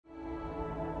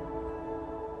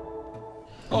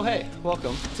Oh hey,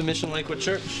 welcome to Mission Lakewood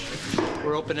Church.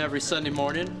 We're open every Sunday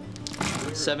morning,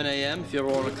 7 a.m. If you ever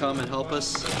want to come and help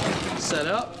us set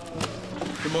up,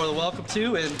 you're more than welcome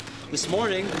to. And this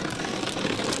morning,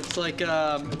 it's like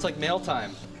mail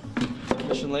time,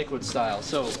 Mission Lakewood style.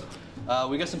 So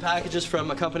we got some packages from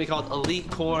a company called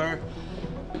Elite Core.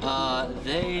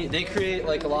 They create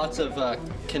like lots of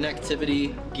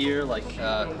connectivity gear, like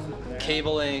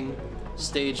cabling,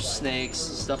 stage snakes,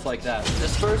 stuff like that.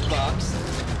 This first box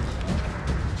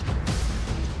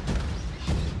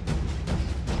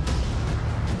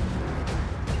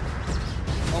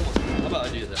how about I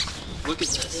do this? Look at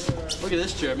this. Look at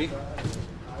this, Jeremy.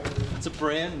 It's a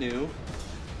brand new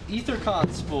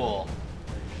Ethercon spool.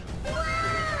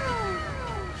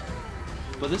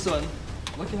 But this one,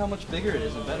 look at how much bigger it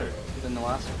is and better than the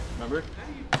last one, remember?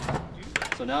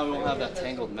 So now we won't have that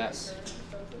tangled mess.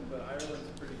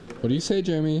 What do you say,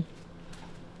 Jeremy?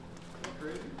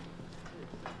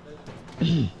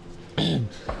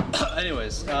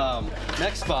 Anyways,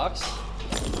 next box.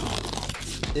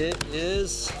 It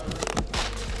is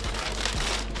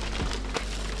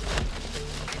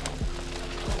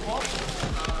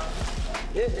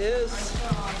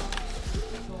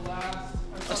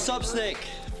a sub snake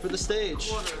for the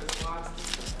stage.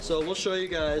 So we'll show you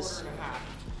guys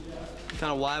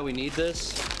kind of why we need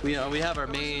this. We have our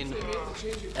main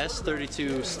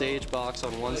S32 stage box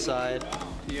on one side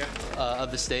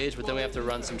of the stage, but then we have to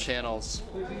run some channels,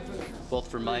 both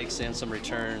for mics and some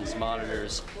returns,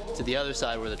 monitors, to the other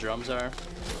side where the drums are.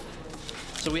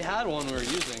 So we had one we were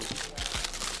using,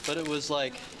 but it was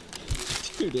like...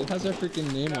 Dude, it has our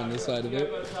freaking name on the side of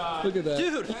it. Look at that.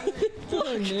 Dude! It's got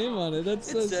our name on it.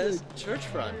 That's so sick. It says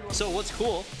Churchfront. So what's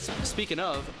cool, speaking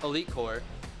of Elite Core,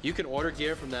 you can order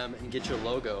gear from them and get your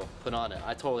logo put on it.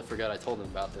 I totally forgot I told him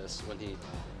about this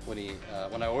when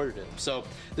I ordered it. So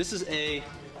this is a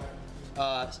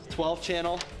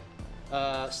 12-channel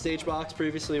stage box.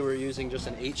 Previously we were using just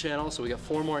an 8-channel, so we got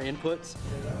 4 more inputs,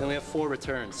 then we have 4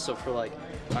 returns. So for like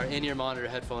our in-ear monitor,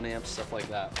 headphone amps, stuff like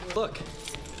that. Look,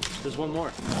 there's one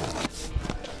more.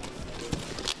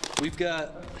 We've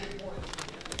got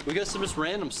some just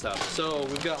random stuff. So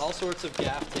we've got all sorts of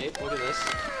gaff tape. Look at this.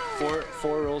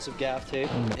 Four rolls of gaff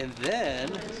tape. And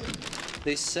then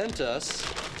they sent us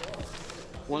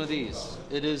one of these.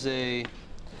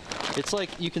 It's like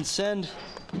you can send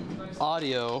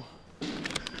audio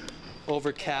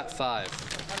over Cat5.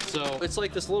 So it's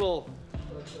like this little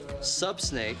sub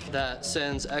snake that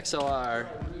sends XLR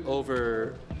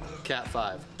over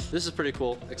Cat5. This is pretty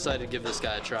cool. Excited to give this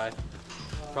guy a try.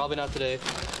 Probably not today,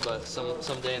 but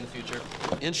someday in the future.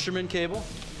 Instrument cable.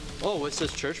 Oh, it says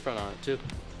Churchfront on it too.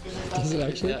 Does it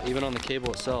actually? Yeah, even on the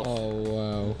cable itself. Oh,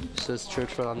 wow. It says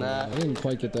Churchfront on that. I didn't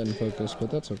quite get that in focus, but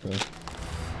that's okay.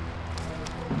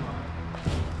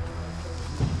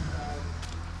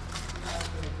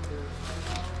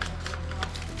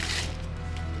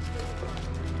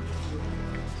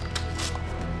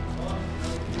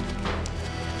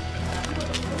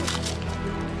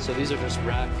 So these are just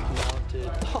rack mounted.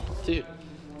 Oh, dude,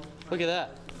 look at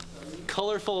that.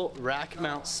 Colorful rack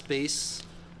mount space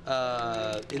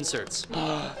inserts.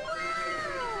 Wow!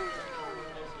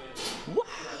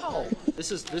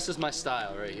 This is my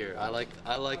style right here. I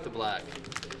like the black.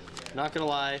 Not gonna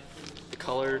lie, the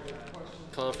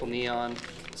colorful neon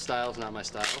style is not my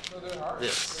style.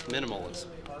 This minimalism,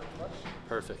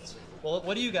 perfect. Well,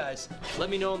 what do you guys? Let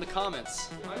me know in the comments.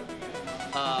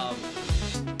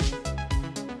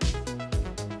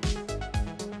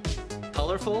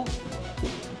 Colorful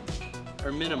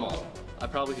or minimal? I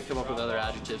probably could come up with other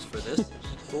adjectives for this,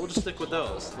 but we'll just stick with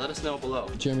those. Let us know below.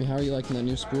 Jeremy, how are you liking that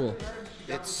new spool?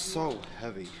 It's so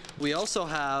heavy. We also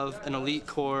have an Elite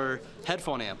Core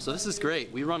headphone amp, so this is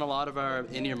great. We run a lot of our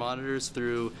in-ear monitors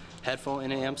through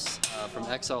headphone amps from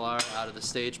XLR out of the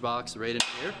stage box right in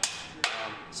here.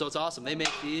 So it's awesome. They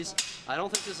make these. I don't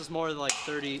think this is more than like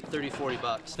 30, 40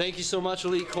 bucks. Thank you so much,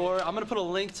 Elite Core. I'm gonna put a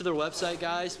link to their website,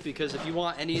 guys, because if you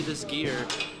want any of this gear,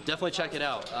 definitely check it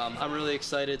out. I'm really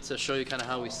excited to show you kind of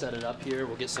how we set it up here.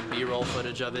 We'll get some B-roll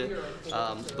footage of it.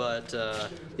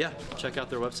 Yeah, check out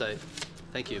their website.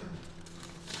 Thank you.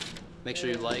 Make sure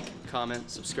you like,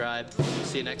 comment, subscribe.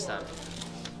 See you next time.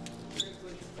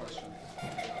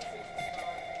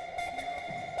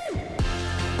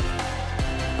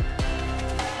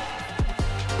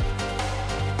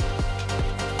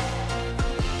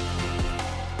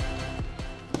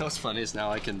 What's funny is now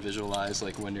I can visualize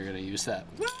like when you're gonna use that.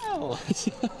 Wow!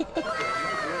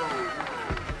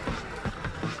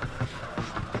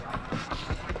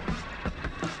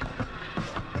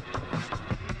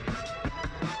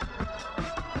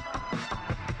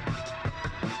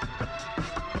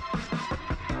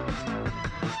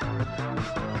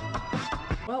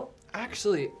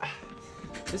 Actually,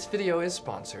 this video is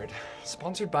sponsored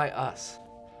by us.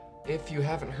 If you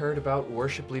haven't heard about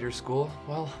Worship Leader School,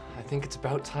 well, I think it's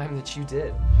about time that you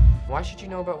did. Why should you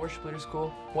know about Worship Leader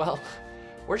School? Well,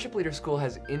 Worship Leader School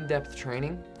has in-depth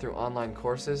training through online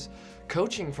courses,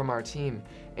 coaching from our team,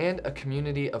 and a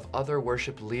community of other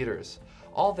worship leaders,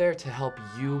 all there to help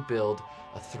you build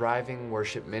a thriving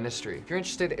worship ministry. If you're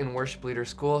interested in Worship Leader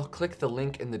School, click the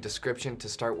link in the description to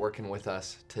start working with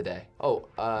us today. Oh,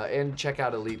 and check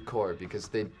out Elite Core because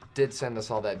they did send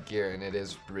us all that gear and it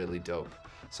is really dope.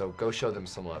 So go show them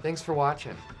some love. Thanks for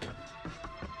watching.